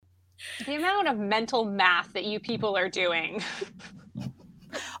The amount of mental math that you people are doing.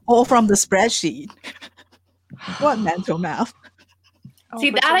 All from the spreadsheet. What mental math?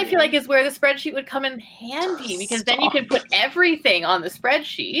 See, that I feel like is where the spreadsheet would come in handy, because then you can put everything on the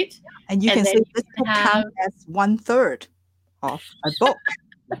spreadsheet. And you can say this book counts as 1/3 of a book.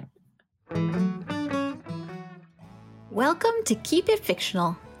 Welcome to Keep It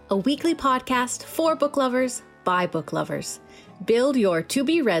Fictional, a weekly podcast for book lovers by book lovers. Build your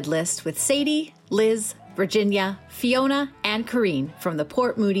to-be-read list with Sadie, Liz, Virginia, Fiona, and Corrine from the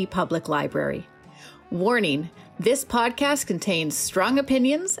Port Moody Public Library. Warning, this podcast contains strong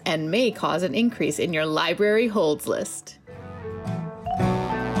opinions and may cause an increase in your library holds list.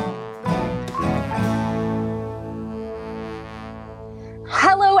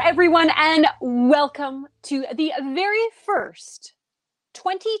 Hello, everyone, and welcome to the very first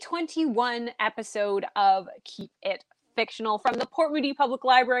 2021 episode of Keep It Fictional from the Port Moody Public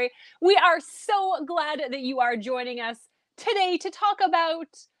Library. We are so glad that you are joining us today to talk about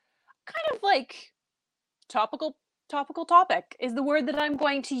kind of like topical topic is the word that I'm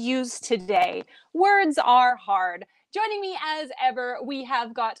going to use today. Words are hard. Joining me as ever, we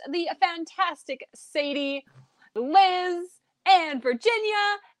have got the fantastic Sadie, Liz, and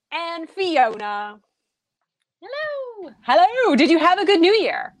Virginia, and Fiona. Hello. Hello. Did you have a good New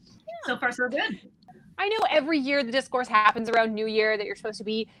Year? Yeah. So far, so good. I know every year the discourse happens around New Year that you're supposed to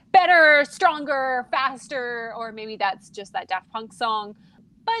be better, stronger, faster, or maybe that's just that Daft Punk song.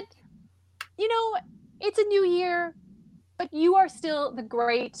 But, you know, it's a new year, but you are still the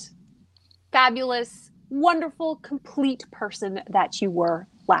great, fabulous, wonderful, complete person that you were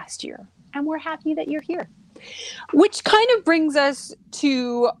last year. And we're happy that you're here. Which kind of brings us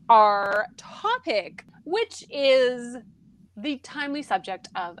to our topic, which is the timely subject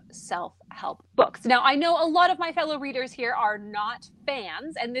of self-help books. Now, I know a lot of my fellow readers here are not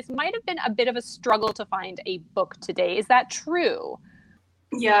fans, and this might have been a bit of a struggle to find a book today. Is that true?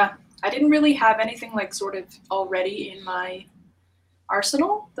 Yeah, I didn't really have anything like sort of already in my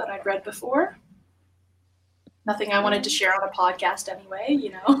arsenal that I'd read before. Nothing I wanted to share on a podcast anyway,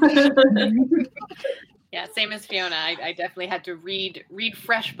 you know. Yeah, same as Fiona. I definitely had to read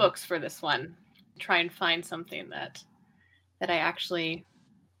fresh books for this one. Try and find something that I actually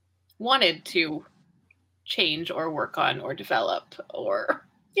wanted to change or work on or develop or,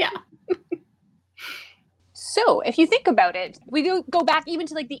 yeah. So if you think about it, we go back even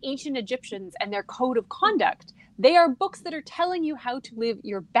to like the ancient Egyptians and their code of conduct. They are books that are telling you how to live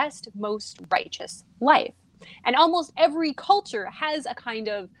your best, most righteous life. And almost every culture has a kind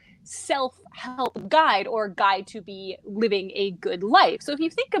of self-help guide or guide to be living a good life. So if you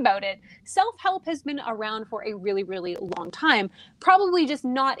think about it, self-help has been around for a really, really long time, probably just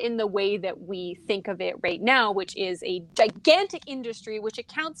not in the way that we think of it right now, which is a gigantic industry which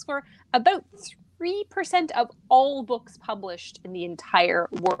accounts for about 3% of all books published in the entire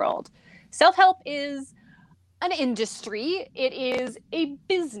world. Self-help is an industry. It is a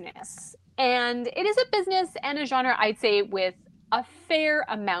business. And it is a business and a genre, I'd say, with a fair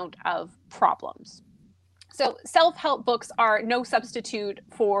amount of problems. So self-help books are no substitute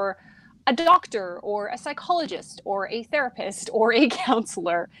for a doctor or a psychologist or a therapist or a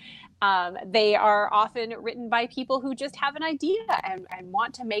counselor. They are often written by people who just have an idea and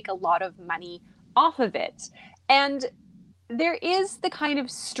want to make a lot of money off of it. And there is the kind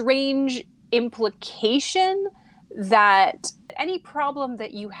of strange implication that any problem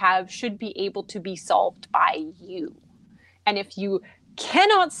that you have should be able to be solved by you. And if you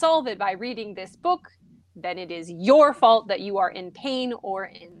cannot solve it by reading this book, then it is your fault that you are in pain or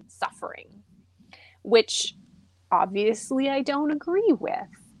in suffering, which obviously I don't agree with.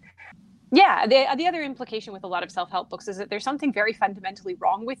 Yeah, the other implication with a lot of self-help books is that there's something very fundamentally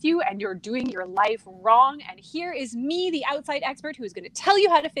wrong with you and you're doing your life wrong. And here is me, the outside expert, who is going to tell you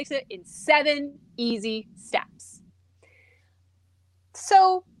how to fix it in 7 easy steps.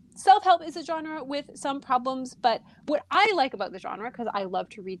 So self-help is a genre with some problems, but what I like about the genre, because I love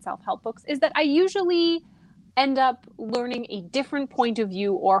to read self-help books, is that I usually end up learning a different point of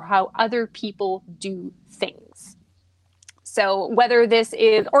view or how other people do things. So whether this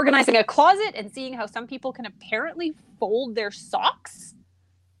is organizing a closet and seeing how some people can apparently fold their socks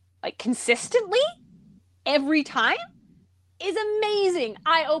like consistently every time is amazing,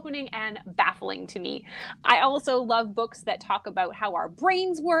 eye-opening, and baffling to me. I also love books that talk about how our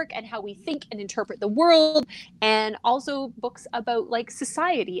brains work and how we think and interpret the world, and also books about like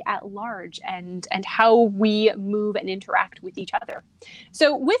society at large and how we move and interact with each other.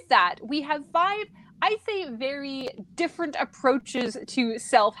 So with that, we have 5, I'd say, very different approaches to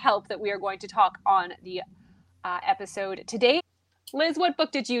self-help that we are going to talk on the episode today. Liz, what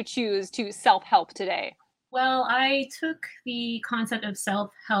book did you choose to self-help today? Well, I took the concept of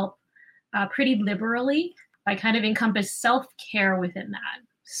self-help pretty liberally. I kind of encompass self-care within that.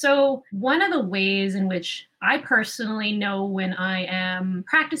 So one of the ways in which I personally know when I am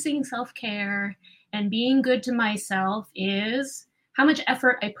practicing self-care and being good to myself is how much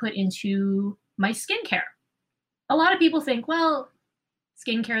effort I put into my skincare. A lot of people think, well,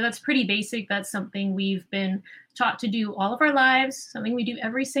 skincare, that's pretty basic. That's something we've been taught to do all of our lives, something we do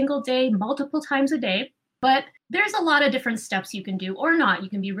every single day, multiple times a day. But there's a lot of different steps you can do or not. You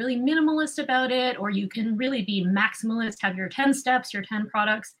can be really minimalist about it, or you can really be maximalist, have your 10 steps, your 10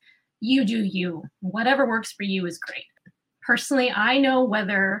 products. You do you. Whatever works for you is great. Personally, I know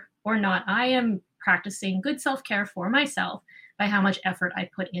whether or not I am practicing good self-care for myself by how much effort I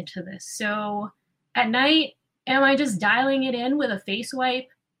put into this. So at night, am I just dialing it in with a face wipe,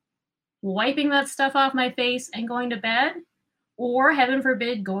 wiping that stuff off my face and going to bed? Or, heaven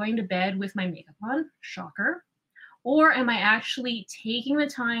forbid, going to bed with my makeup on? Shocker. Or am I actually taking the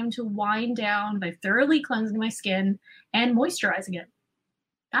time to wind down by thoroughly cleansing my skin and moisturizing it?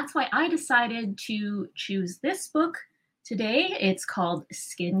 That's why I decided to choose this book today. It's called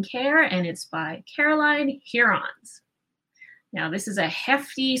Skincare, and it's by Caroline Hirons. Now, this is a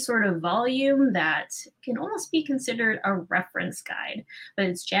hefty sort of volume that can almost be considered a reference guide, but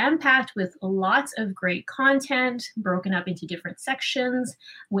it's jam-packed with lots of great content, broken up into different sections,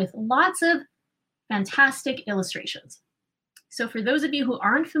 with lots of fantastic illustrations. So for those of you who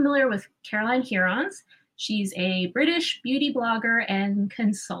aren't familiar with Caroline Hirons, she's a British beauty blogger and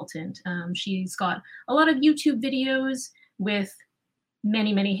consultant. She's got a lot of YouTube videos with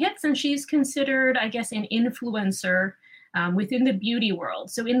many, many hits, and she's considered, I guess, an influencer within the beauty world.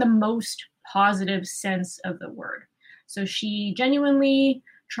 So in the most positive sense of the word. So she genuinely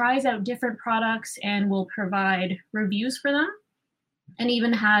tries out different products and will provide reviews for them, and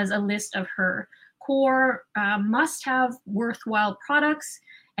even has a list of her core must-have worthwhile products.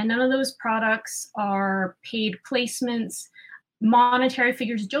 And none of those products are paid placements. Monetary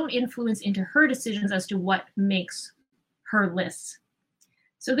figures don't influence into her decisions as to what makes her lists.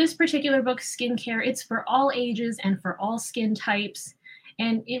 So this particular book, Skincare, it's for all ages and for all skin types.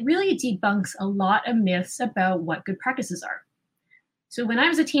 And it really debunks a lot of myths about what good practices are. So when I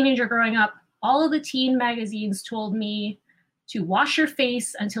was a teenager growing up, all of the teen magazines told me to wash your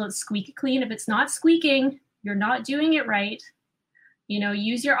face until it's squeaky clean. If it's not squeaking, you're not doing it right. You know,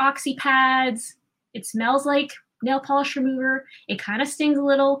 use your oxy pads. It smells like nail polish remover. It kind of stings a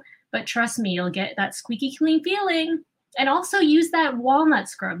little, but trust me, you'll get that squeaky clean feeling. And also use that walnut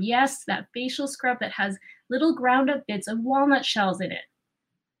scrub. Yes, that facial scrub that has little ground up bits of walnut shells in it.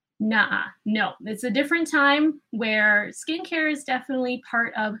 Nah, no, it's a different time where skincare is definitely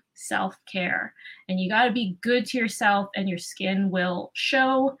part of self-care. And you got to be good to yourself, and your skin will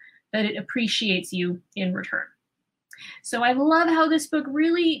show that it appreciates you in return. So I love how this book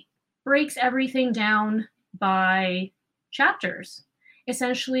really breaks everything down by chapters.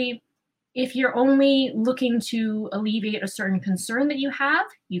 Essentially, if you're only looking to alleviate a certain concern that you have,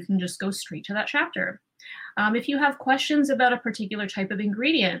 you can just go straight to that chapter. If you have questions about a particular type of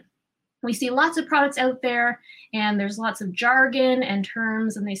ingredient, we see lots of products out there and there's lots of jargon and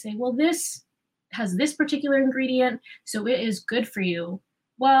terms, and they say, well, this has this particular ingredient, so it is good for you.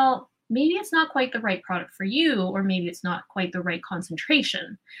 Well, maybe it's not quite the right product for you, or maybe it's not quite the right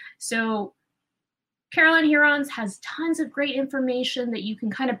concentration. So Caroline Hirons has tons of great information that you can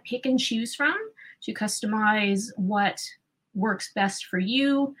kind of pick and choose from to customize what works best for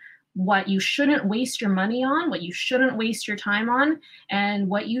you, what you shouldn't waste your money on, what you shouldn't waste your time on, and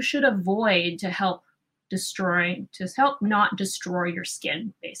what you should avoid to help not destroy your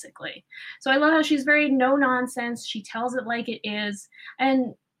skin, basically. So I love how she's very no nonsense. She tells it like it is,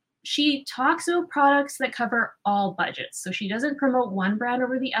 and she talks about products that cover all budgets. So she doesn't promote one brand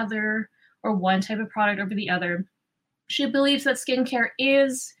over the other or one type of product over the other. She believes that skincare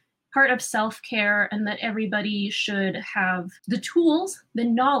is part of self-care and that everybody should have the tools, the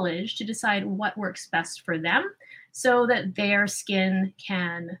knowledge to decide what works best for them so that their skin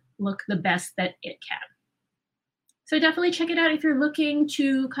can look the best that it can. So definitely check it out if you're looking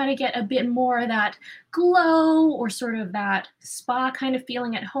to kind of get a bit more of that glow or sort of that spa kind of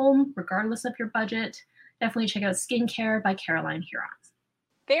feeling at home, regardless of your budget. Definitely check out Skincare by Caroline Hirons.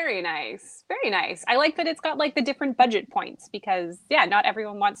 Very nice. Very nice. I like that it's got like the different budget points because, yeah, not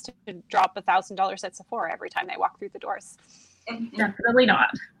everyone wants to drop $1,000 at Sephora every time they walk through the doors. Definitely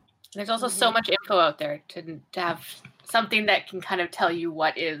not. There's also so much info out there to have something that can kind of tell you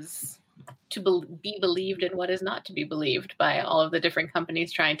what is to be believed and what is not to be believed by all of the different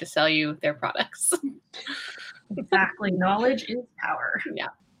companies trying to sell you their products. Exactly. Knowledge is power. Yeah.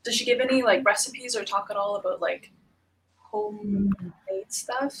 Does she give any like recipes or talk at all about like homemade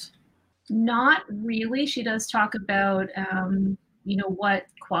stuff? Not really. She does talk about, what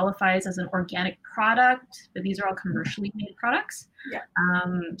qualifies as an organic product, but these are all commercially made products. Yeah.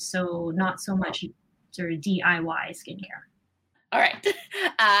 So not so much sort of DIY skincare. All right.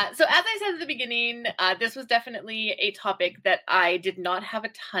 So as I said at the beginning, this was definitely a topic that I did not have a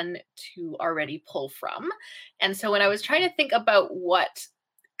ton to already pull from. And so when I was trying to think about what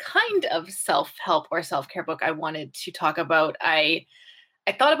kind of self-help or self-care book I wanted to talk about, I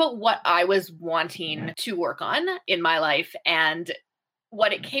thought about what I was wanting to work on in my life. And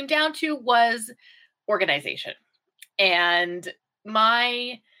what it came down to was organization. And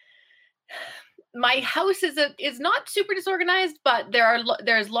my house is not super disorganized, but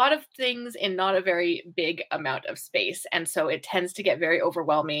there's a lot of things in not a very big amount of space. And so it tends to get very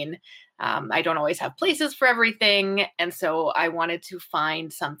overwhelming. I don't always have places for everything. And so I wanted to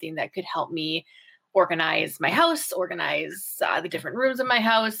find something that could help me organize my house, organize the different rooms in my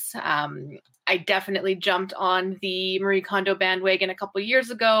house. I definitely jumped on the Marie Kondo bandwagon a couple years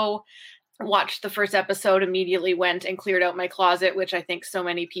ago, watched the first episode, immediately went and cleared out my closet, which I think so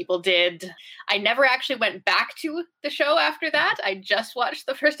many people did. I never actually went back to the show after that. I just watched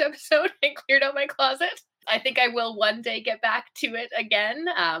the first episode and cleared out my closet. I think I will one day get back to it again,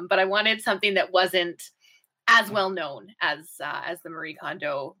 but I wanted something that wasn't as well known as the Marie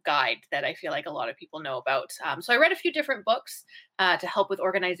Kondo guide that I feel like a lot of people know about. So I read a few different books to help with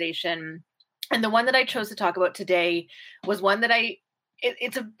organization. And the one that I chose to talk about today was one that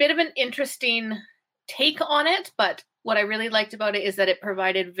it's a bit of an interesting take on it, but what I really liked about it is that it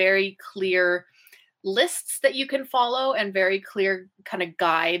provided very clear lists that you can follow and very clear kind of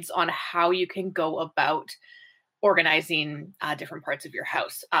guides on how you can go about organizing different parts of your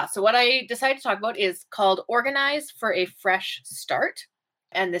house. So what I decided to talk about is called Organize for a Fresh Start.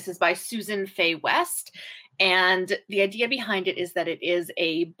 And this is by Susan Fay West. And the idea behind it is that it is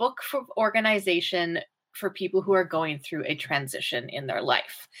a book for organization for people who are going through a transition in their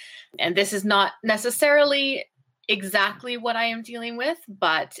life. And this is not necessarily exactly what I am dealing with,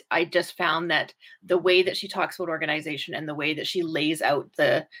 but I just found that the way that she talks about organization and the way that she lays out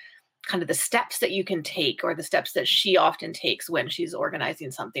the kind of the steps that you can take, or the steps that she often takes when she's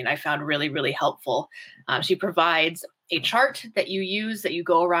organizing something, I found really, really helpful. She provides a chart that you use, that you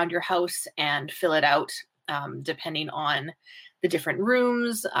go around your house and fill it out, depending on the different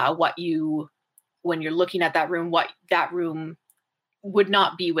rooms, when you're looking at that room, what that room would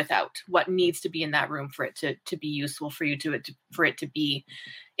not be without, what needs to be in that room for it to be useful for you, for it to be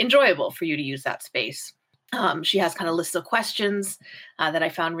enjoyable for you to use that space. She has kind of lists of questions that I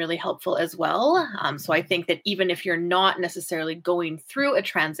found really helpful as well. So I think that even if you're not necessarily going through a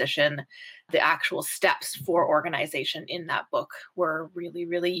transition, the actual steps for organization in that book were really,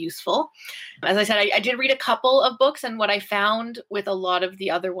 really useful. As I said, I did read a couple of books, and what I found with a lot of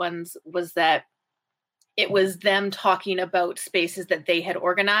the other ones was that it was them talking about spaces that they had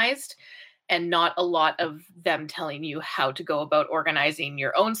organized, and not a lot of them telling you how to go about organizing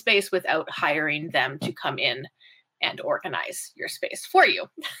your own space without hiring them to come in and organize your space for you.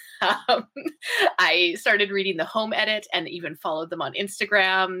 I started reading the Home Edit and even followed them on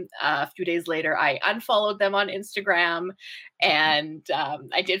Instagram. A few days later, I unfollowed them on Instagram, and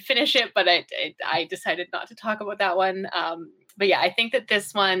I did finish it, but I decided not to talk about that one. But yeah, I think that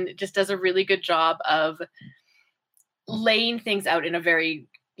this one just does a really good job of laying things out in a very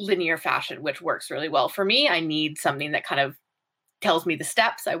linear fashion, which works really well for me. I need something that kind of tells me the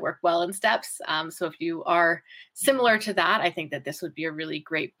steps. I work well in steps. So if you are similar to that, I think that this would be a really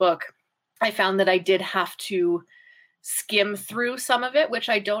great book. I found that I did have to skim through some of it, which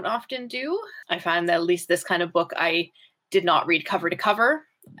I don't often do. I find that at least this kind of book, I did not read cover to cover.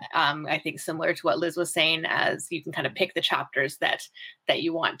 I think similar to what Liz was saying, as you can kind of pick the chapters that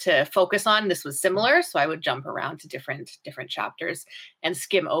you want to focus on. This was similar, so I would jump around to different chapters and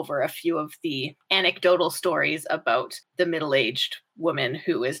skim over a few of the anecdotal stories about the middle-aged woman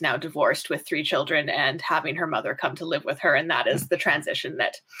who is now divorced with 3 children and having her mother come to live with her, and that is the transition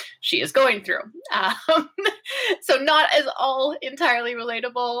that she is going through. So not as all entirely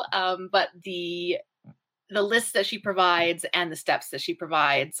relatable, but the list that she provides and the steps that she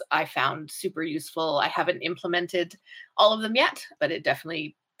provides, I found super useful. I haven't implemented all of them yet, but it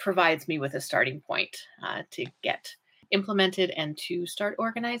definitely provides me with a starting point to get implemented and to start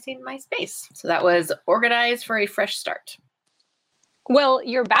organizing my space. So that was Organize for a Fresh Start. Well,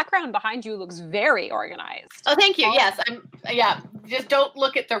 your background behind you looks very organized. Oh, thank you. Yes, just don't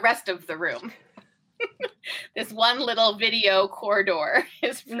look at the rest of the room. This one little video corridor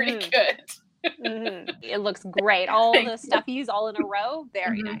is pretty good. It looks great. All the stuffies all in a row.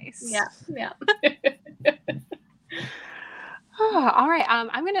 Very nice. Yeah. All right.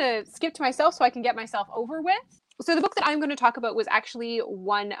 I'm going to skip to myself so I can get myself over with. So the book that I'm going to talk about was actually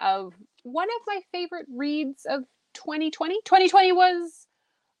one of my favorite reads of 2020. 2020 was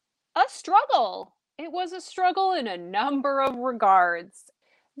a struggle. It was a struggle in a number of regards.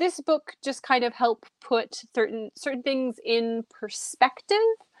 This book just kind of helped put certain things in perspective,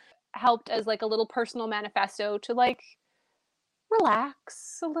 helped as like a little personal manifesto to like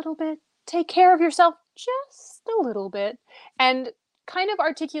relax a little bit, take care of yourself just a little bit, and kind of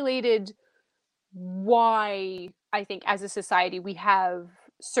articulated why I think as a society we have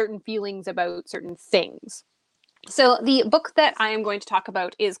certain feelings about certain things. So the book that I am going to talk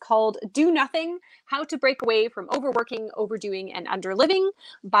about is called Do Nothing: How to Break Away from Overworking, Overdoing, and Underliving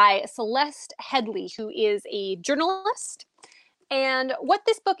by Celeste Headlee, who is a journalist. And what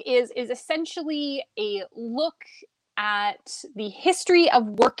this book is essentially a look at the history of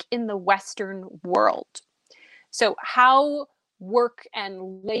work in the Western world. So how work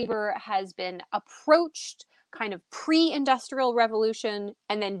and labor has been approached kind of pre-industrial revolution,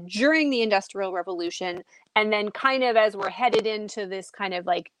 and then during the industrial revolution, and then kind of as we're headed into this kind of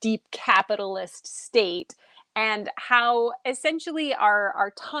like deep capitalist state, and how essentially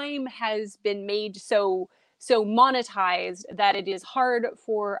our time has been made so monetized that it is hard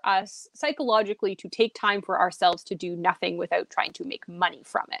for us psychologically to take time for ourselves to do nothing without trying to make money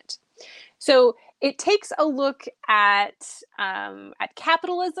from it. So it takes a look at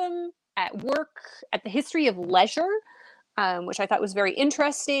capitalism, at work, at the history of leisure, which I thought was very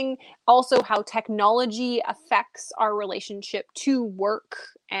interesting. Also, how technology affects our relationship to work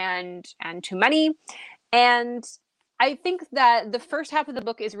and to money. And I think that the first half of the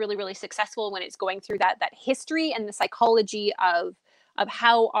book is really, really successful when it's going through that history and the psychology of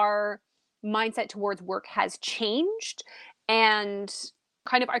how our mindset towards work has changed, and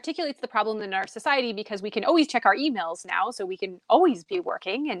kind of articulates the problem in our society, because we can always check our emails now, so we can always be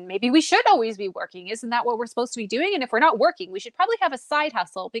working, and maybe we should always be working. Isn't that what we're supposed to be doing? And if we're not working, we should probably have a side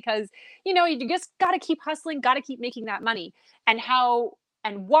hustle, because, you know, you just got to keep hustling, got to keep making that money. And how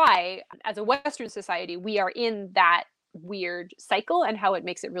and why, as a Western society, we are in that weird cycle, and how it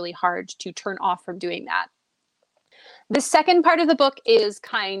makes it really hard to turn off from doing that. The second part of the book is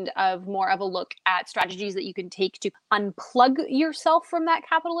kind of more of a look at strategies that you can take to unplug yourself from that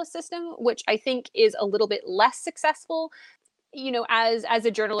capitalist system, which I think is a little bit less successful. You know, as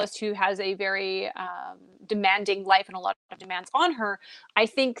a journalist who has a very demanding life and a lot of demands on her, I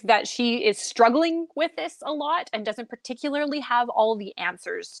think that she is struggling with this a lot and doesn't particularly have all the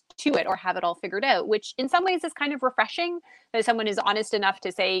answers to it or have it all figured out, which in some ways is kind of refreshing that someone is honest enough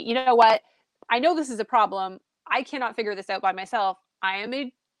to say, you know what, I know this is a problem. I cannot figure this out by myself. I am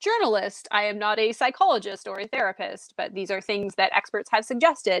a journalist. I am not a psychologist or a therapist, but these are things that experts have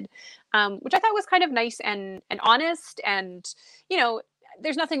suggested, which I thought was kind of nice and honest. And, you know,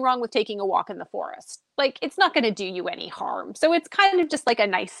 there's nothing wrong with taking a walk in the forest. Like, it's not going to do you any harm. So it's kind of just like a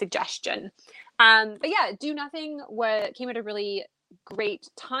nice suggestion. But yeah, Do Nothing came at a really great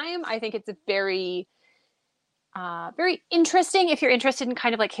time. I think it's a very interesting if you're interested in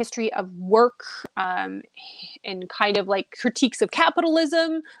kind of like history of work, and kind of like critiques of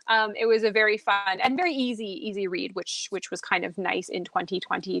capitalism. It was a very fun and very easy read, which was kind of nice in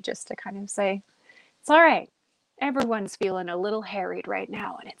 2020, just to kind of say, it's all right. Everyone's feeling a little harried right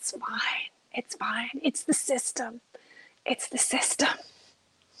now, and it's fine. It's fine. It's the system. It's the system.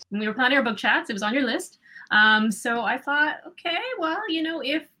 When we were planning our book chats, it was on your list. So I thought, okay, well, you know,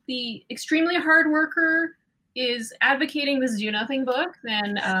 if the extremely hard worker is advocating this Do Nothing book,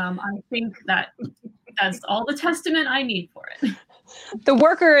 then I think that's all the testament I need for it. The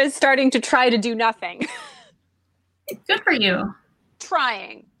worker is starting to try to do nothing. Good for you.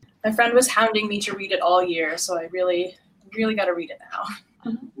 Trying. My friend was hounding me to read it all year, so I really got to read it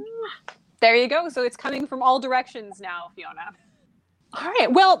now. There you go. So it's coming from all directions now, Fiona. All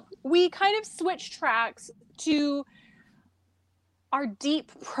right. Well, we kind of switched tracks to our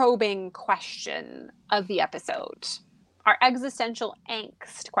deep probing question of the episode, our existential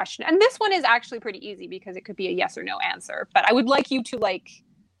angst question. And this one is actually pretty easy because it could be a yes or no answer, but I would like you to like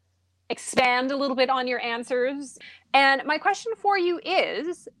expand a little bit on your answers. And my question for you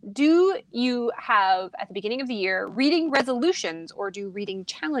is, do you have at the beginning of the year reading resolutions or do reading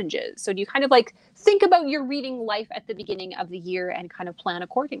challenges? So do you kind of like think about your reading life at the beginning of the year and kind of plan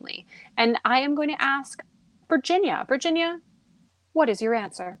accordingly? And I am going to ask Virginia. Virginia, what is your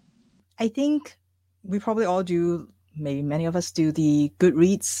answer? I think we probably all do maybe many of us do the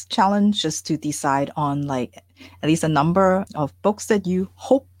Goodreads challenge just to decide on like at least a number of books that you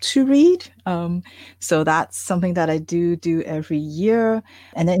hope to read. So that's something that I do every year.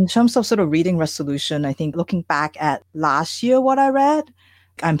 And then in terms of sort of reading resolution, I think looking back at last year, what I read,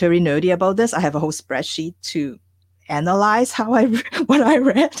 I'm very nerdy about this. I have a whole spreadsheet to analyze what I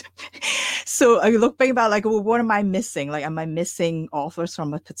read. So I look back about like, well, what am I missing? Like, am I missing authors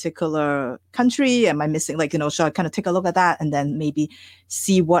from a particular country? Am I missing, like, should I kind of take a look at that and then maybe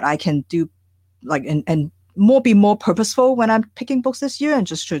see what I can do, like, and be more purposeful when I'm picking books this year, and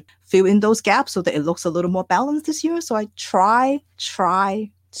just to fill in those gaps so that it looks a little more balanced this year. So I try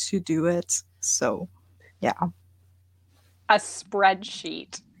to do it. So yeah. A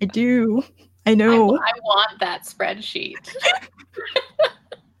spreadsheet. I do. I know. I want that spreadsheet.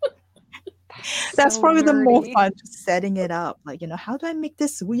 That's So probably the more nerdy. fun, just setting it up. Like, how do I make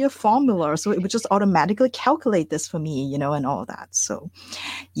this weird formula so it would just automatically calculate this for me, and all of that. So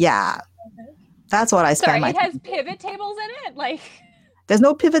yeah, that's what I spend Sorry, my it has time. pivot tables in it. Like, There's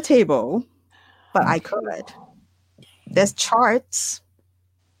no pivot table, but I could. There's charts.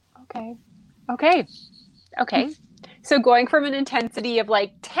 Okay. So going from an intensity of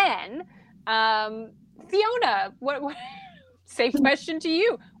like 10, Fiona, what safe question to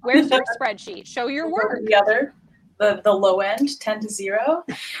you. Where's your spreadsheet? Show your work. The other, the low end, 10 to 0.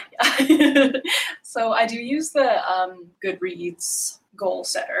 So I do use the Goodreads goal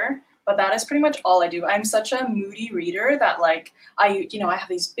setter, but that is pretty much all I do. I'm such a moody reader that like I have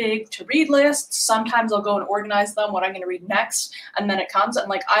these big to read lists. Sometimes I'll go and organize them, what I'm going to read next, and then it comes and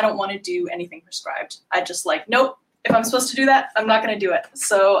like I don't want to do anything prescribed. I just like, nope. If I'm supposed to do that, I'm not going to do it.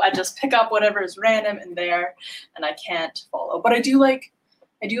 So I just pick up whatever is random in there, and I can't follow. But I do like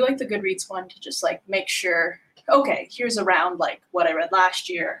the Goodreads one to just like make sure, okay, here's around like what I read last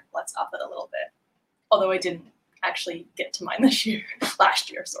year. Let's up it a little bit. Although I didn't actually get to mine last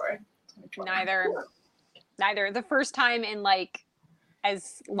year, sorry. Neither. The first time in like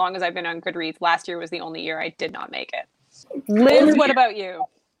as long as I've been on Goodreads, last year was the only year I did not make it. Liz, what about you?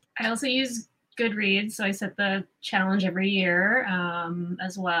 I also use Goodreads, so I set the challenge every year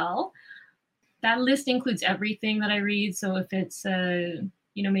as well. That list includes everything that I read. So if it's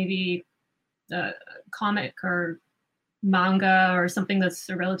maybe a comic or manga or something that's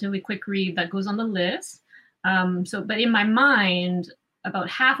a relatively quick read, that goes on the list. But in my mind, about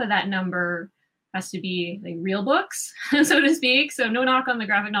half of that number has to be like real books, so to speak. So no knock on the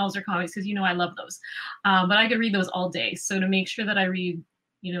graphic novels or comics, because I love those. But I could read those all day. So to make sure that I read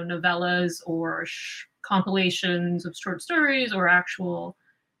novellas or compilations of short stories or actual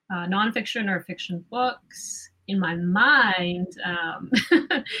nonfiction or fiction books, in my mind,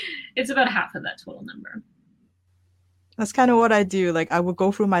 it's about half of that total number. That's kind of what I do. Like I would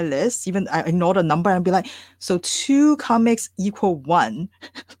go through my list, even I ignore the number and be like, so 2 comics equal 1.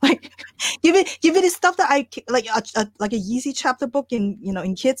 Like give it stuff that I like a easy chapter book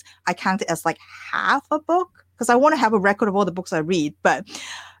in kids, I count it as like half a book because I want to have a record of all the books I read, but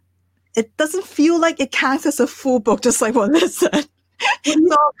it doesn't feel like it counts as a full book, just like what Liz said. So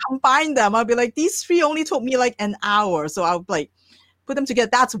I'll combine them. I'll be like, these 3 only took me like an hour, so I'll like put them together.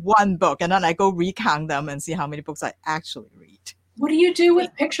 That's one book, and then I go recount them and see how many books I actually read. What do you do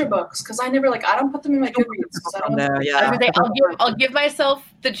with picture books? Because I don't put them in my Goodreads. I'll give myself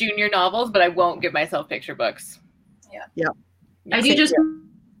the junior novels, but I won't give myself picture books. Yeah. I do just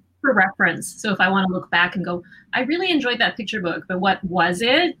for reference. So if I want to look back and go, I really enjoyed that picture book, but what was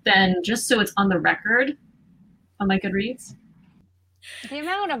it? Then just so it's on the record on my Goodreads. The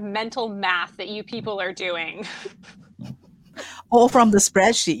amount of mental math that you people are doing. All from the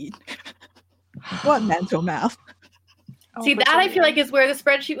spreadsheet. What mental math? See, that I feel like is where the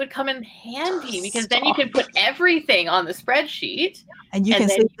spreadsheet would come in handy, because then you can put everything on the spreadsheet. And you can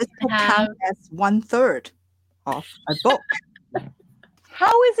say this book counts as 1/3 of a book.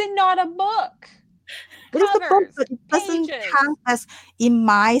 How is it not a book? It is a book, Covers, but it doesn't pages. count as, in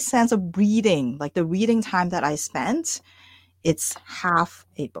my sense of reading, like the reading time that I spent, it's half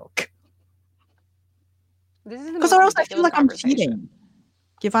a book. This is the Because most or else I feel ridiculous like I'm conversation. cheating.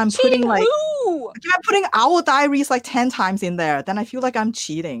 If I'm putting like Who? if I'm putting our diaries like 10 times in there, then I feel like I'm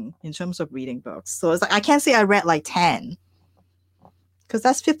cheating in terms of reading books. So it's like I can't say I read like 10. Because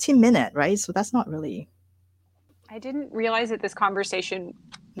that's 15 minutes, right? So that's not really. I didn't realize that this conversation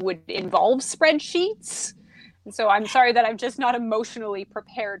would involve spreadsheets. And so I'm sorry that I'm just not emotionally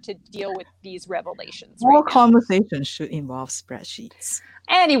prepared to deal with these revelations. All Right now. conversations should involve spreadsheets.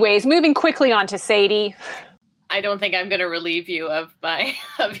 Anyways, moving quickly on to Sadie. I don't think I'm going to relieve you of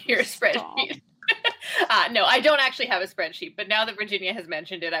your spreadsheet. No, I don't actually have a spreadsheet, but now that Virginia has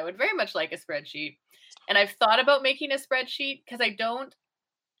mentioned it, I would very much like a spreadsheet. And I've thought about making a spreadsheet because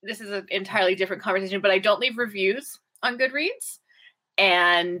this is an entirely different conversation, but I don't leave reviews on Goodreads.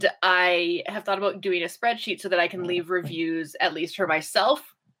 And I have thought about doing a spreadsheet so that I can leave reviews, at least for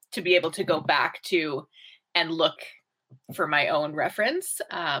myself, to be able to go back to and look for my own reference,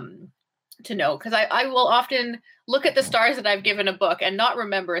 to know. Because I will often look at the stars that I've given a book and not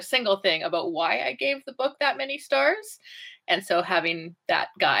remember a single thing about why I gave the book that many stars. And so having that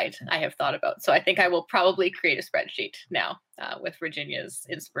guide, I have thought about. So I think I will probably create a spreadsheet now with Virginia's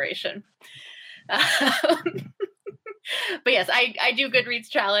inspiration. But yes, I do Goodreads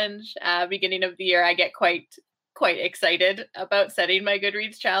challenge. Beginning of the year, I get quite excited about setting my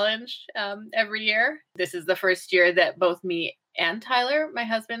Goodreads challenge every year. This is the first year that both me and Tyler, my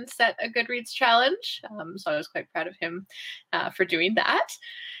husband, set a Goodreads challenge. So I was quite proud of him for doing that.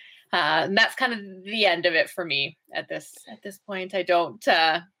 And that's kind of the end of it for me at this point. I don't,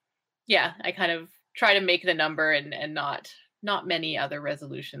 I kind of try to make the number and not many other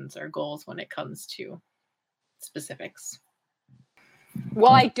resolutions or goals when it comes to specifics.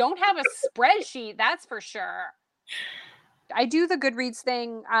 Well, I don't have a spreadsheet, that's for sure. I do the Goodreads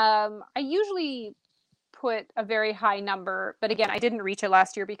thing. I usually put a very high number, but again, I didn't reach it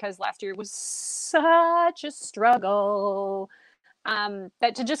last year because last year was such a struggle.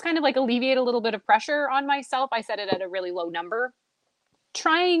 That to just kind of like alleviate a little bit of pressure on myself, I set it at a really low number.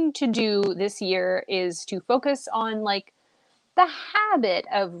 Trying to do this year is to focus on like the habit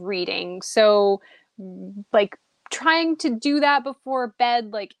of reading. So like trying to do that before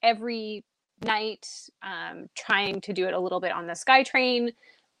bed, like every night, trying to do it a little bit on the SkyTrain,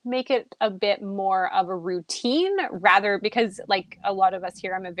 make it a bit more of a routine rather, because like a lot of us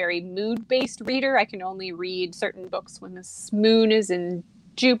here, I'm a very mood-based reader. I can only read certain books when the moon is in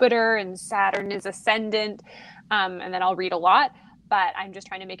Jupiter and Saturn is ascendant, and then I'll read a lot, but I'm just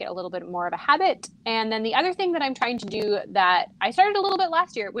trying to make it a little bit more of a habit. And then the other thing that I'm trying to do that I started a little bit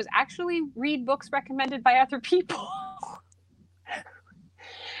last year was actually read books recommended by other people.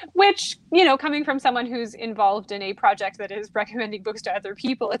 Which, you know, coming from someone who's involved in a project that is recommending books to other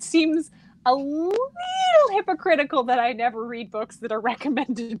people, it seems a little hypocritical that I never read books that are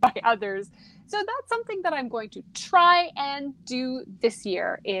recommended by others. So that's something that I'm going to try and do this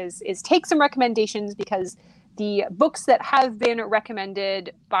year is take some recommendations, because the books that have been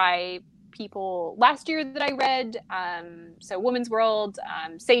recommended by people last year that I read, so Woman's World,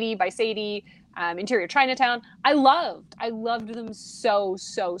 Sadie by Sadie, Interior Chinatown, I loved them so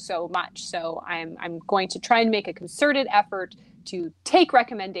much. So I'm going to try and make a concerted effort to take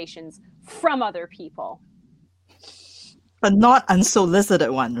recommendations from other people. But not unsolicited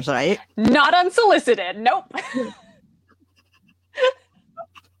ones, right? Not unsolicited, nope.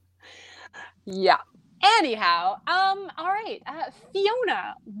 Yeah. Anyhow, all right.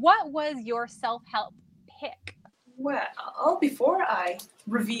 Fiona, what was your self-help pick? Well, before I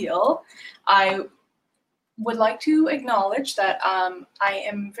reveal, I would like to acknowledge that I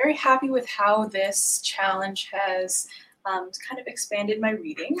am very happy with how this challenge has kind of expanded my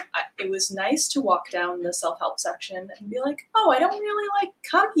reading. It was nice to walk down the self-help section and be like, oh, I don't really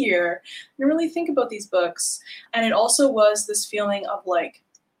come here and really think about these books. And it also was this feeling of like,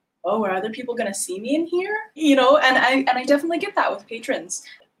 oh, are other people going to see me in here? You know, and I definitely get that with patrons.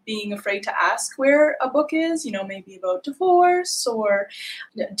 Being afraid to ask where a book is, you know, maybe about divorce or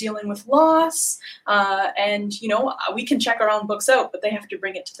dealing with loss. And, you know, we can check our own books out, but they have to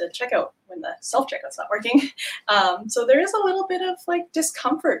bring it to the checkout when the self-checkout's not working. So there is a little bit of like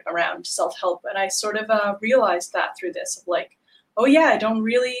discomfort around self-help. And I sort of realized that through this of like, oh yeah, I don't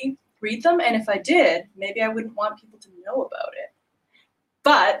really read them. And if I did, maybe I wouldn't want people to know about it.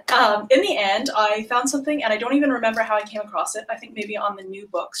 But in the end, I found something, and I don't even remember how I came across it. I think maybe on the new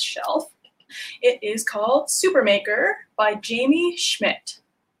books shelf. It is called Supermaker by Jamie Schmidt.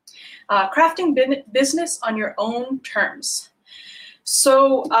 Crafting business on your own terms.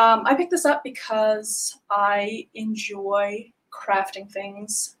 So I picked this up because I enjoy crafting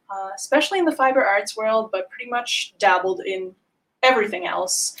things, especially in the fiber arts world, but pretty much dabbled in everything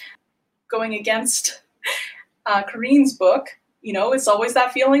else. Going against Kareen's book, you know, it's always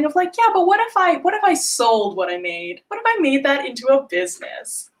that feeling of like, yeah, but what if I sold what I made? What if I made that into a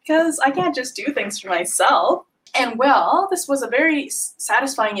business? Because I can't just do things for myself. And well, this was a very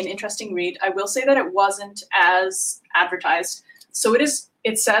satisfying and interesting read. I will say that it wasn't as advertised. So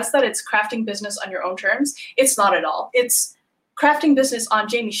it says that it's crafting business on your own terms. It's not at all. It's crafting business on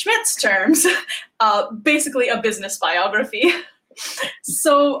Jamie Schmidt's terms, basically a business biography.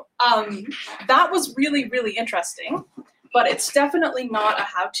 So that was really, really interesting. but it's definitely not a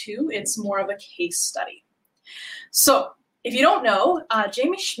how-to. It's more of a case study. So if you don't know,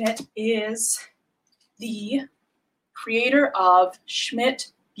 Jamie Schmidt is the creator of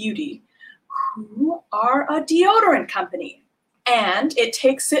Schmidt Beauty, who are a deodorant company. And it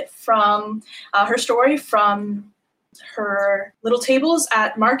takes it from her story from her little tables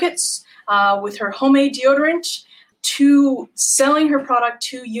at markets with her homemade deodorant to selling her product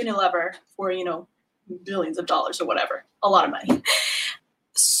to Unilever for, billions of dollars or whatever, a lot of money.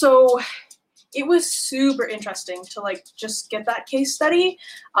 So it was super interesting to just get that case study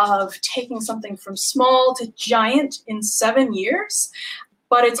of taking something from small to giant in 7 years.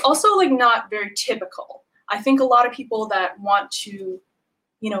 But it's also not very typical. I think a lot of people that want to,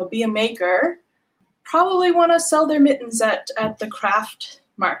 be a maker probably want to sell their mittens at the craft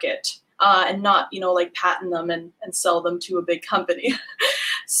market and not, patent them and sell them to a big company.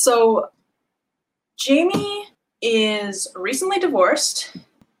 So Jamie is recently divorced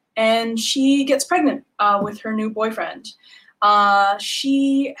and she gets pregnant with her new boyfriend.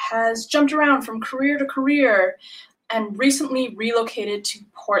 She has jumped around from career to career and recently relocated to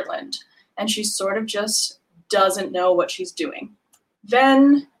Portland. And she sort of just doesn't know what she's doing.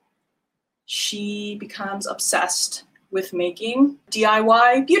 Then she becomes obsessed with making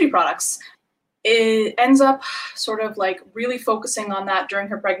DIY beauty products. It ends up sort of really focusing on that during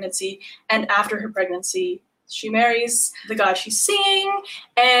her pregnancy. And after her pregnancy, she marries the guy she's seeing,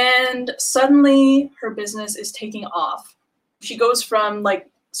 and suddenly her business is taking off. She goes from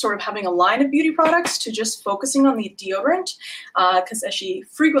sort of having a line of beauty products to just focusing on the deodorant, because as she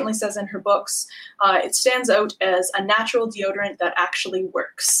frequently says in her books, it stands out as a natural deodorant that actually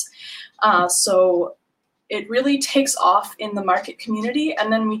works. So it really takes off in the market community,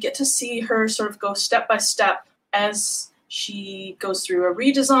 and then we get to see her sort of go step by step as she goes through a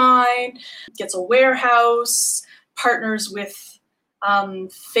redesign, gets a warehouse, partners with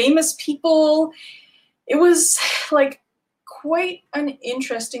famous people. It was quite an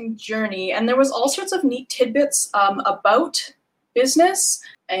interesting journey, and there was all sorts of neat tidbits about business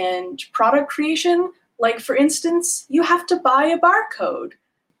and product creation. For instance, you have to buy a barcode.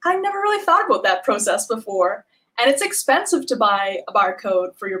 I never really thought about that process before, and it's expensive to buy a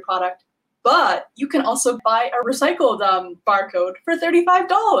barcode for your product, but you can also buy a recycled barcode for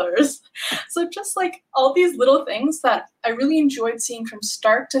 $35. So just all these little things that I really enjoyed seeing from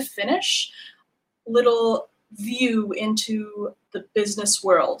start to finish, little view into the business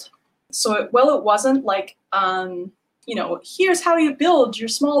world. So it wasn't here's how you build your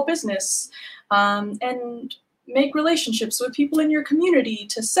small business and make relationships with people in your community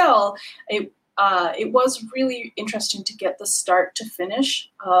to sell. It was really interesting to get the start to finish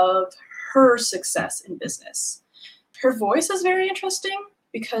of her success in business. Her voice is very interesting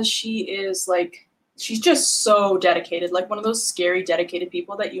because she is she's just so dedicated, one of those scary, dedicated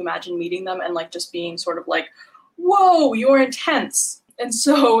people that you imagine meeting them and just being sort of whoa, you're intense. And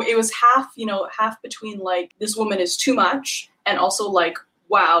so it was half between this woman is too much and also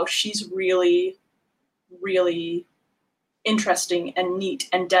wow, she's really, really interesting and neat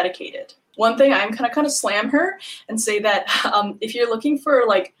and dedicated. One thing I'm kind of slam her and say that if you're looking for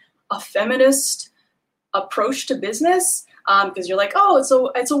a feminist approach to business, because you're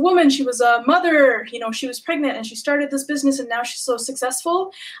oh, it's a woman, she was a mother, she was pregnant and she started this business and now she's so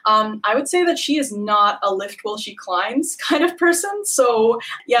successful. I would say that she is not a lift while she climbs kind of person. So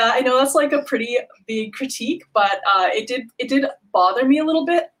yeah, I know that's a pretty big critique, but it did bother me a little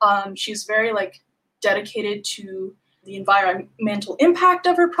bit. She's very dedicated to the environmental impact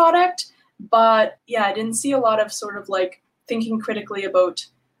of her product, but yeah, I didn't see a lot of sort of thinking critically about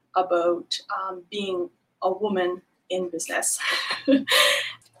being a woman in business.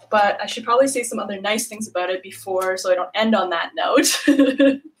 But I should probably say some other nice things about it before, so I don't end on that note.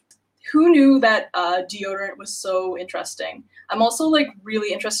 Who knew that deodorant was so interesting? I'm also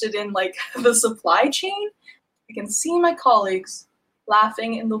really interested in the supply chain. I can see my colleagues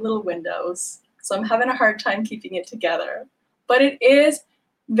laughing in the little windows, so I'm having a hard time keeping it together. But it is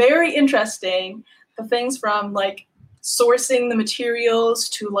very interesting, the things from sourcing the materials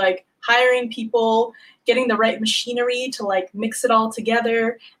to hiring people, getting the right machinery to mix it all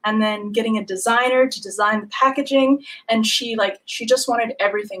together, and then getting a designer to design the packaging. And she just wanted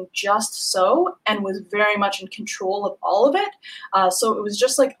everything just so, and was very much in control of all of it. So it was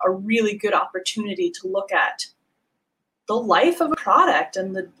just a really good opportunity to look at the life of a product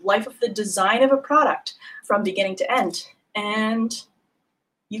and the life of the design of a product from beginning to end. And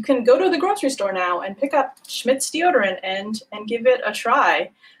you can go to the grocery store now and pick up Schmidt's deodorant and give it a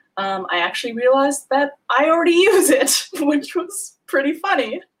try. I actually realized that I already use it, which was pretty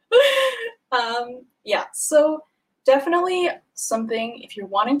funny. Yeah, so Definitely something, if you're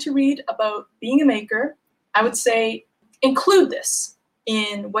wanting to read about being a maker, I would say include this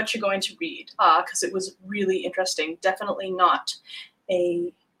in what you're going to read, because it was really interesting. Definitely not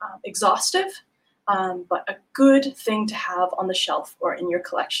a exhaustive, but a good thing to have on the shelf or in your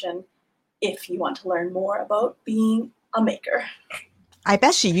collection if you want to learn more about being a maker. I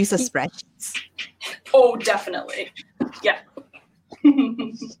bet she uses spreadsheets. Oh, definitely. Yeah.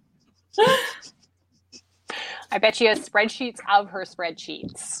 I bet she has spreadsheets of her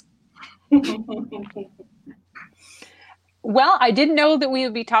spreadsheets. Well, I didn't know that we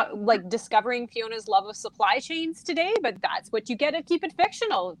would be discovering Fiona's love of supply chains today, but that's what you get at Keep It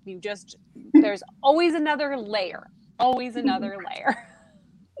Fictional. There's always another layer. Always another layer.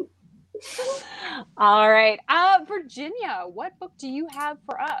 All right. Virginia, what book do you have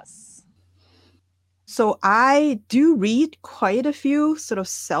for us? So I do read quite a few sort of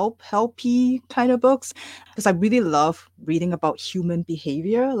self-helpy kind of books because I really love reading about human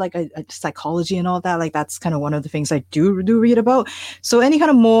behavior, like psychology and all that. Like that's kind of one of the things I do read about. So any kind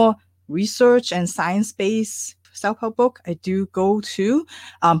of more research and science-based self-help book, I do go to.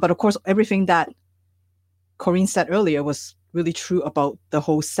 But of course, everything that Corinne said earlier was really true about the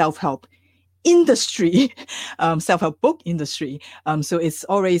whole self-help industry, self-help book industry. So it's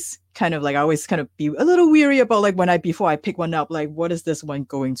always kind of like, I always kind of be a little weary about like before I pick one up, like what is this one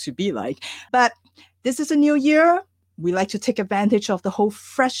going to be like? But this is a new year. We like to take advantage of the whole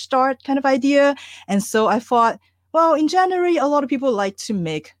fresh start kind of idea. And so I thought, well, in January, a lot of people like to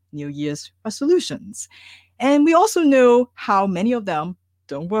make New Year's resolutions. And we also know how many of them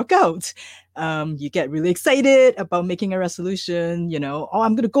don't work out. You get really excited about making a resolution,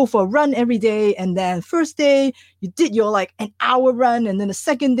 I'm going to go for a run every day. And then first day you did your like an hour run. And then the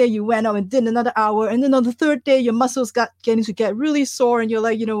second day you went out and did another hour. And then on the third day, your muscles getting to get really sore. And you're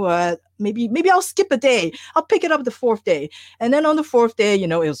like, you know what, maybe I'll skip a day. I'll pick it up the fourth day. And then on the fourth day, it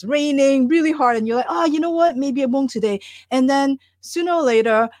was raining really hard. And you're like, you know what, maybe I won't today. And then sooner or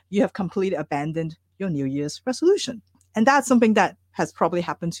later, you have completely abandoned your New Year's resolution. And that's something that has probably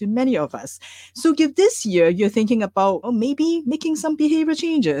happened to many of us. So if this year you're thinking about maybe making some behavior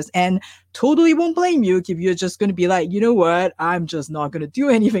changes, and totally won't blame you if you're just going to be like, you know what, I'm just not going to do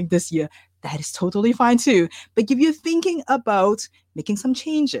anything this year. That is totally fine too. But if you're thinking about making some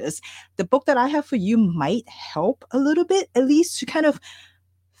changes, the book that I have for you might help a little bit, at least to kind of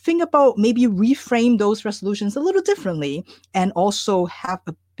think about maybe reframe those resolutions a little differently, and also have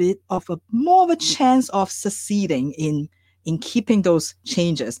a bit of more of a chance of succeeding in keeping those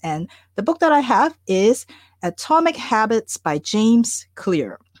changes. And the book that I have is Atomic Habits by James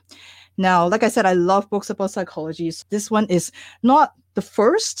Clear. Now, like I said, I love books about psychology. So this one is not the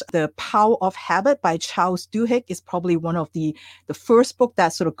first. The Power of Habit by Charles Duhigg is probably one of the first book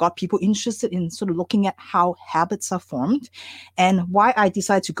that sort of got people interested in sort of looking at how habits are formed. And why I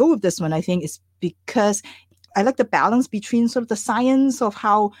decided to go with this one, I think, is because I like the balance between sort of the science of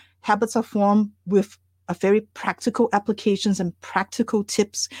how habits are formed with a very practical applications and practical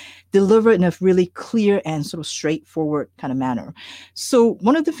tips delivered in a really clear and sort of straightforward kind of manner. So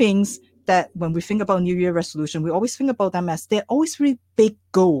one of the things that when we think about New Year resolution, we always think about them as they're always really big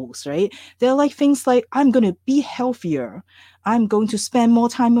goals, right? They're like things like, I'm going to be healthier. I'm going to spend more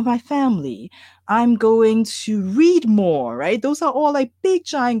time with my family. I'm going to read more, right? Those are all like big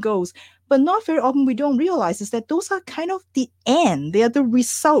giant goals. But not very often we don't realize is that those are kind of the end. They are the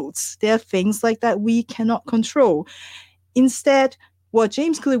results. They are things like that we cannot control. Instead, what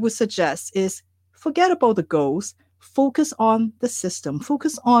James Clear would suggest is forget about the goals, focus on the system,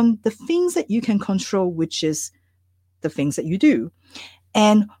 focus on the things that you can control, which is the things that you do.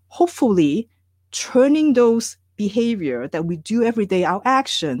 And hopefully turning those behavior that we do every day, our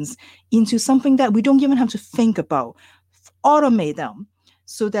actions, into something that we don't even have to think about, automate them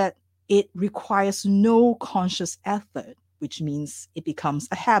so that it requires no conscious effort, which means it becomes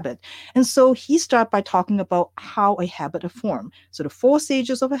a habit. And so he started by talking about how a habit is formed. So the 4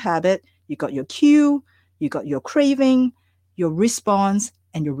 stages of a habit, you got your cue, you got your craving, your response,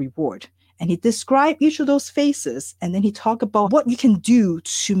 and your reward. And he described each of those phases. And then he talked about what you can do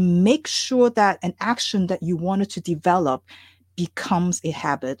to make sure that an action that you wanted to develop becomes a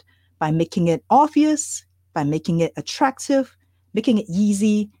habit by making it obvious, by making it attractive, making it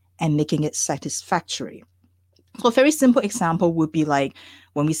easy, and making it satisfactory. So a very simple example would be like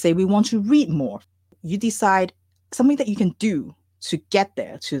when we say we want to read more, you decide something that you can do to get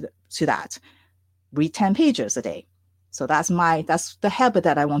there to that. Read 10 pages a day. So that's the habit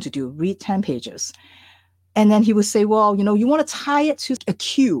that I want to do, read 10 pages. And then he would say, well, you want to tie it to a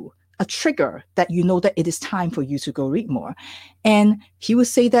cue, a trigger that you know that it is time for you to go read more. And he would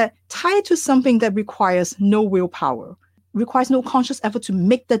say that tie it to something that requires no willpower, requires no conscious effort to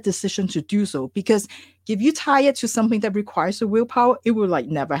make that decision to do so. Because if you tie it to something that requires a willpower, it will like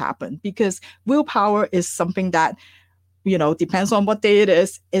never happen, because willpower is something that, you know, depends on what day it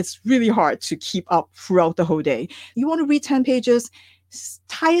is. It's really hard to keep up throughout the whole day. You want to read 10 pages,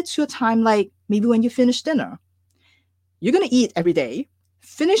 tie it to a time like maybe when you finish dinner. You're going to eat every day.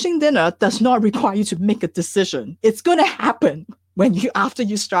 Finishing dinner does not require you to make a decision. It's going to happen after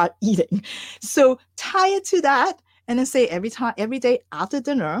you start eating. So tie it to that and then say every day after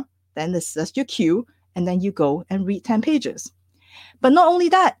dinner, then that's your cue, and then you go and read 10 pages. But not only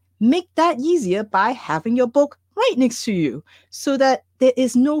that, make that easier by having your book right next to you so that there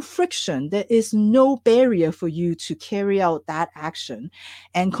is no friction, there is no barrier for you to carry out that action.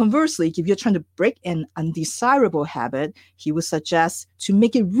 And conversely, if you're trying to break an undesirable habit, he would suggest to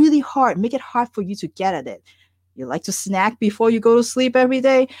make it really hard, make it hard for you to get at it. You like to snack before you go to sleep every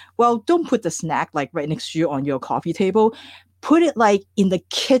day? Well, don't put the snack like right next to you on your coffee table. Put it like in the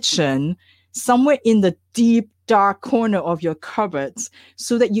kitchen, somewhere in the deep, dark corner of your cupboards,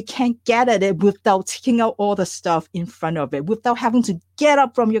 so that you can't get at it without taking out all the stuff in front of it, without having to get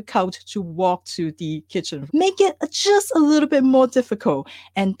up from your couch to walk to the kitchen. Make it just a little bit more difficult.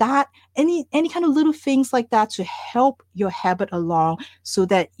 And that any kind of little things like that to help your habit along so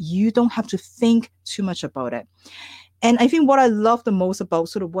that you don't have to think too much about it. And I think what I love the most about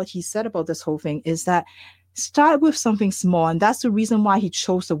sort of what he said about this whole thing is that start with something small. And that's the reason why he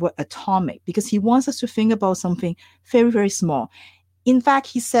chose the word atomic, because he wants us to think about something very, very small. In fact,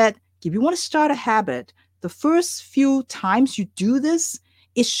 he said, if you want to start a habit, the first few times you do this,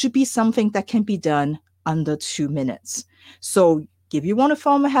 it should be something that can be done under 2 minutes. So if you want to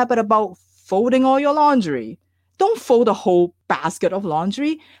form a habit about folding all your laundry, don't fold a whole basket of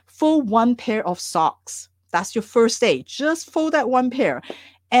laundry. Fold one pair of socks. That's your first day. Just fold that one pair.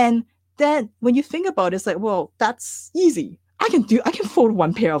 And then when you think about it, it's like, well, that's easy. I can fold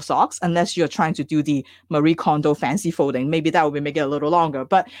one pair of socks, unless you're trying to do the Marie Kondo fancy folding. Maybe that would make it a little longer.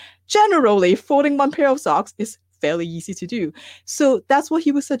 But generally, folding one pair of socks is fairly easy to do. So that's what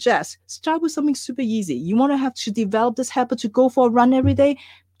he would suggest. Start with something super easy. You want to have to develop this habit to go for a run every day?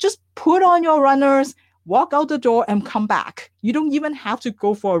 Just put on your runners, walk out the door and come back. You don't even have to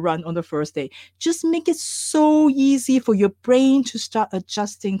go for a run on the first day. Just make it so easy for your brain to start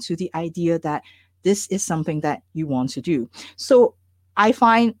adjusting to the idea that this is something that you want to do. So I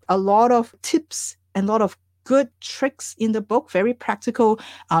find a lot of tips and a lot of good tricks in the book, very practical,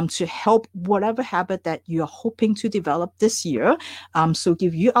 to help whatever habit that you're hoping to develop this year. So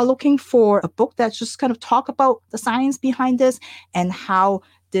if you are looking for a book that just kind of talk about the science behind this and how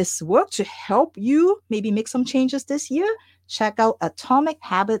this work to help you maybe make some changes this year, check out Atomic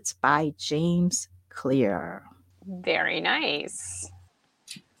Habits by James Clear. Very nice.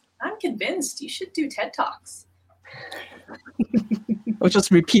 I'm convinced you should do TED Talks. Or just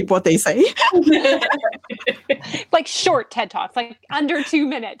repeat what they say. Like short TED Talks, like under 2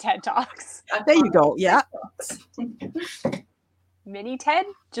 minute TED Talks. There you go. Yeah. Mini TED?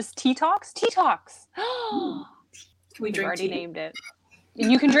 Just tea talks? Tea talks. Can we We've drink already tea? named it.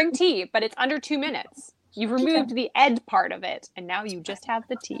 You can drink tea, but it's under 2 minutes. You've removed the ed part of it, and now you just have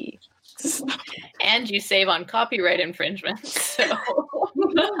the tea. And you save on copyright infringements. So.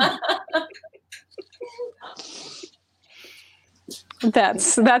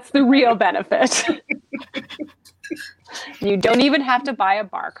 That's the real benefit. You don't even have to buy a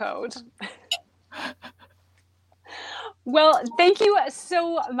barcode. Well, thank you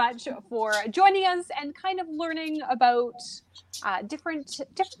so much for joining us and kind of learning about different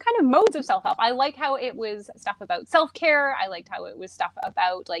kind of modes of self-help. I like how it was stuff about self-care. I liked how it was stuff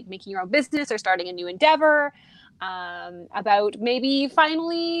about like making your own business or starting a new endeavor, about maybe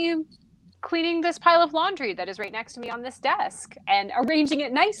finally cleaning this pile of laundry that is right next to me on this desk and arranging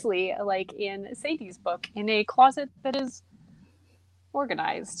it nicely, like in Sadie's book, in a closet that is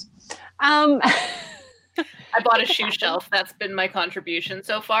organized. I bought a shoe shelf. That's been my contribution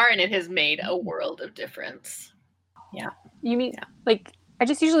so far, and it has made a world of difference. Yeah. You mean like I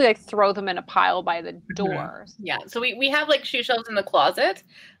just usually like throw them in a pile by the door. Yeah. So we have like shoe shelves in the closet,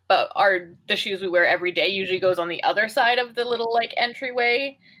 but the shoes we wear every day usually goes on the other side of the little like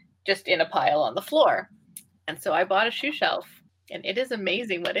entryway, just in a pile on the floor. And so I bought a shoe shelf, and it is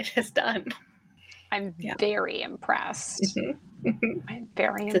amazing what it has done. I'm very impressed. I'm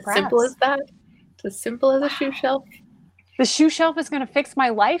very It's impressed. as simple as that. It's as simple as a shoe shelf. The shoe shelf is going to fix my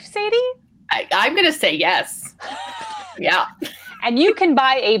life, Sadie? I'm going to say yes. Yeah. And you can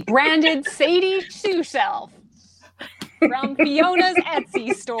buy a branded Sadie shoe shelf. from Fiona's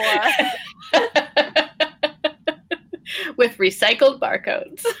Etsy store. With recycled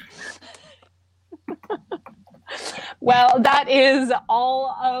barcodes. Well, that is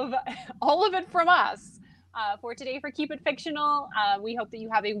all of it from us for today for Keep It Fictional. We hope that you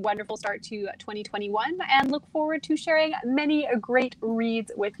have a wonderful start to 2021 and look forward to sharing many great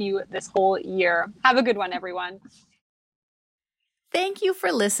reads with you this whole year. Have a good one, everyone. Thank you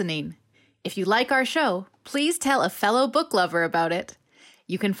for listening. If you like our show, please tell a fellow book lover about it.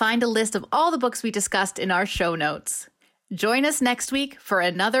 You can find a list of all the books we discussed in our show notes. Join us next week for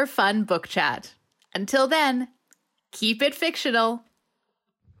another fun book chat. Until then, keep it fictional.